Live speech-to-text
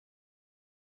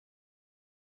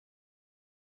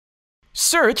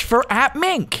Search for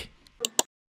appMink.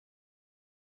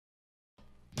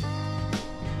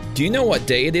 Do you know what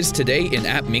day it is today in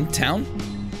appMink Town?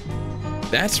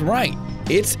 That's right,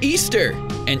 it's Easter,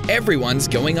 and everyone's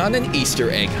going on an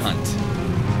Easter egg hunt.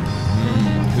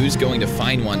 Who's going to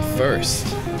find one first?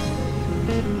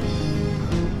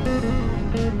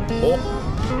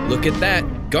 Oh, look at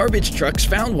that, garbage trucks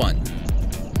found one.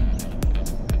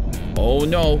 Oh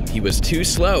no, he was too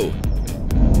slow.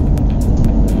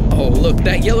 Oh look,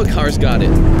 that yellow car's got it.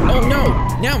 Oh no,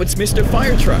 now it's Mr.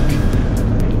 Fire Truck.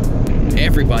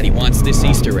 Everybody wants this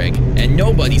Easter egg, and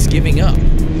nobody's giving up.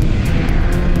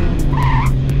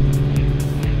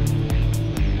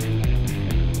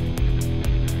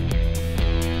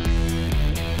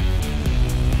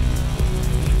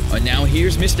 And now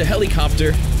here's Mr.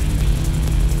 Helicopter.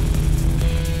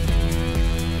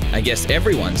 I guess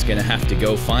everyone's gonna have to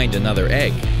go find another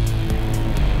egg.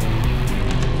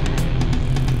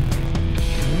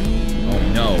 Oh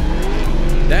no,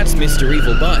 that's Mr.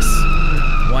 Evil Bus.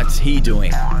 What's he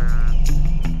doing?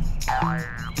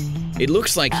 It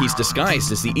looks like he's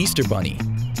disguised as the Easter Bunny.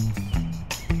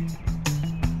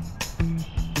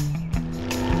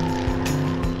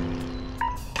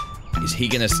 Is he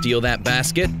gonna steal that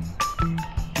basket?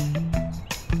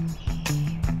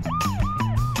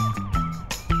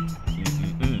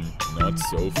 Not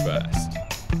so fast.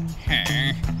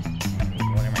 Huh?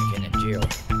 What am I gonna do?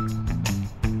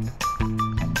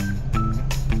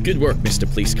 Good work, Mr.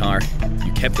 Police Car.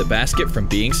 You kept the basket from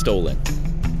being stolen.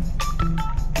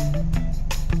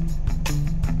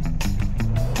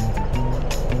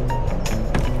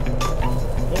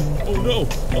 Oh no!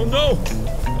 Oh no!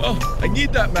 Oh, I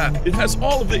need that map. It has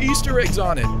all of the Easter eggs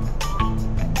on it.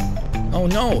 Oh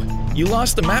no, you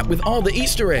lost the map with all the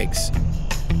Easter eggs.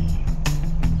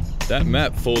 That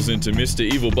map falls into Mr.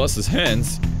 Evil Bus's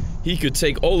hands. He could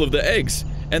take all of the eggs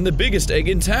and the biggest egg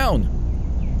in town.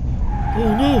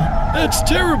 Oh no, that's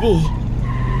terrible!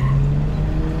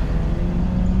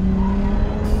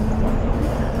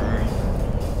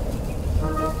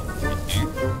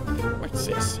 What's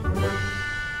this?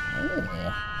 Oh.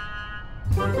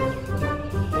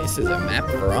 This is a map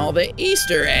for all the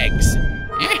Easter eggs.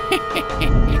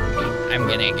 I'm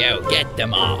gonna go get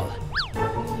them all.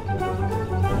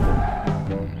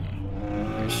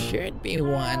 There should be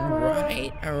one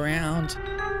right around.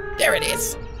 There it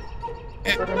is.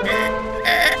 Can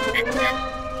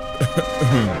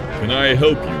I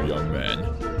help you, young man?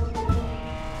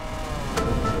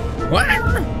 What?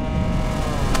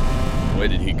 Where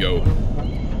did he go?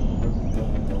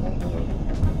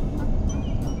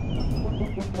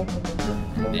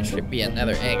 There should be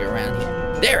another egg around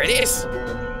here. There it is!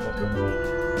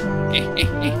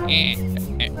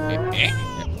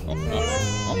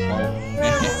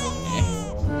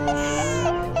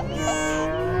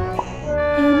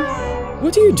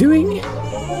 What are you doing?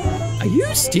 Are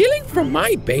you stealing from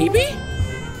my baby?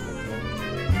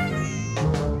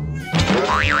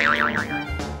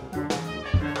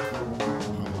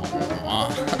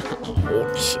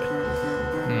 Oops.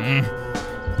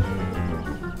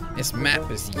 This map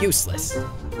is useless.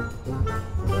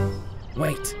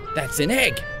 Wait, that's an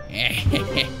egg.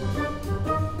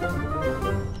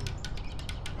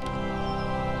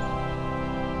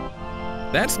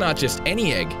 That's not just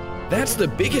any egg. That's the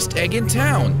biggest egg in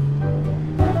town.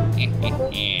 Wait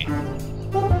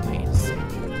a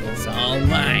second. It's all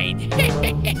mine.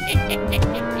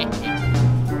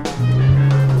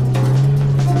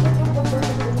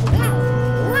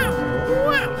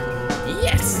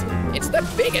 Yes, it's the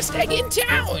biggest egg in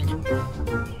town.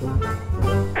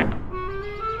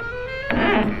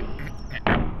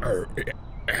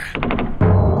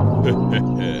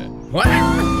 What?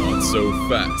 Not so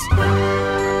fast.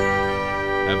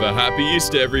 Have a happy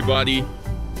Easter, everybody.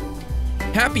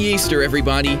 Happy Easter,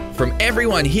 everybody, from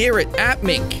everyone here at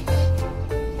appMink.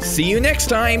 See you next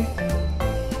time.